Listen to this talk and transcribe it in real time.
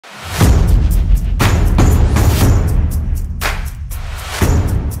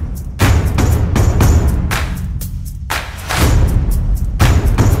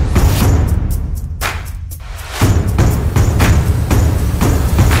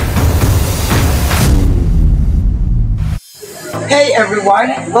Hey everyone,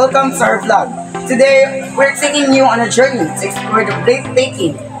 welcome to our vlog. Today, we're taking you on a journey to explore the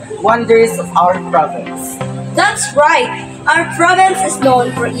breathtaking wonders of our province. That's right! Our province is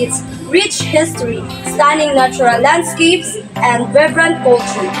known for its rich history, stunning natural landscapes, and vibrant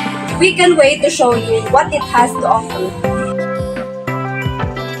culture. We can't wait to show you what it has to offer.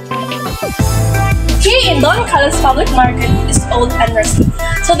 Here in Don Carlos Public Market is old and rusty,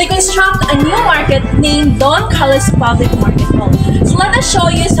 so they construct a new market named Don Carlos Public Market Mall. So let us show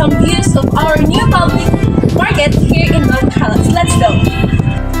you some views of our new public market here in Don Carlos. Let's go!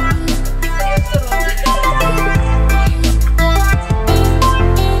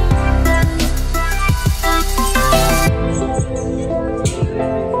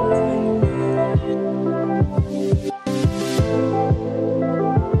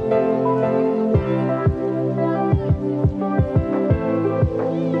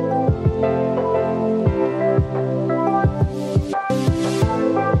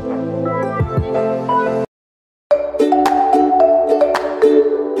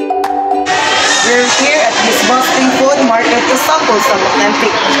 We're here at this bustling food market to sample some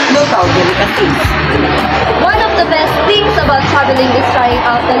authentic local delicacies. One of the best things about traveling is trying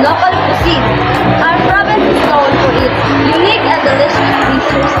out the local cuisine. Our province is known for its unique and delicious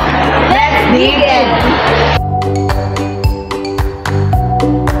dishes. Let's dig in!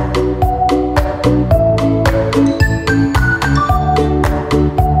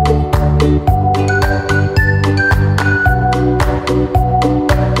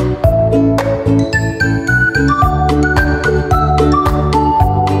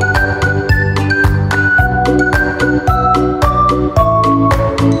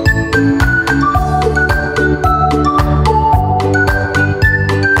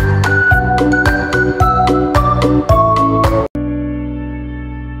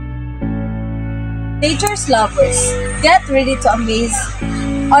 Nature's lovers, get ready to amaze.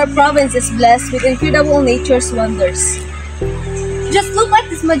 Our province is blessed with incredible nature's wonders. Just look at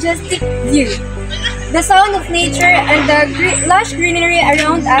this majestic view. The sound of nature and the lush greenery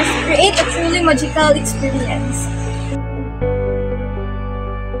around us create a truly magical experience.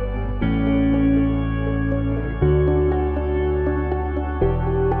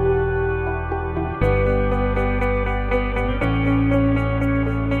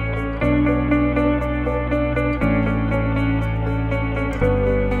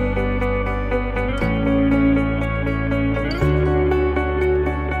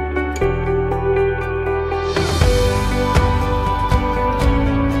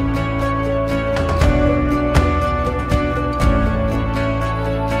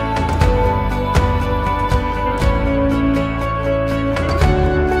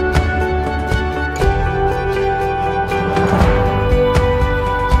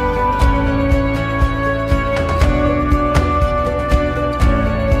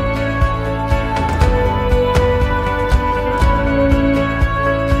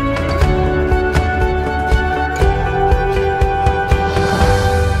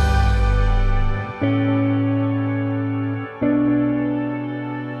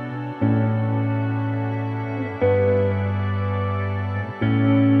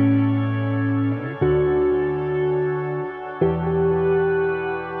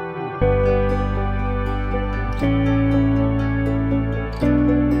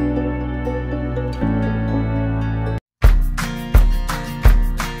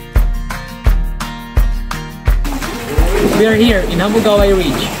 We are here in Hamugaway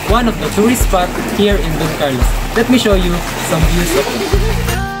Ridge, one of the tourist spots here in Don Carlos. Let me show you some views of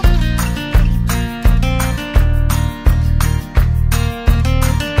it.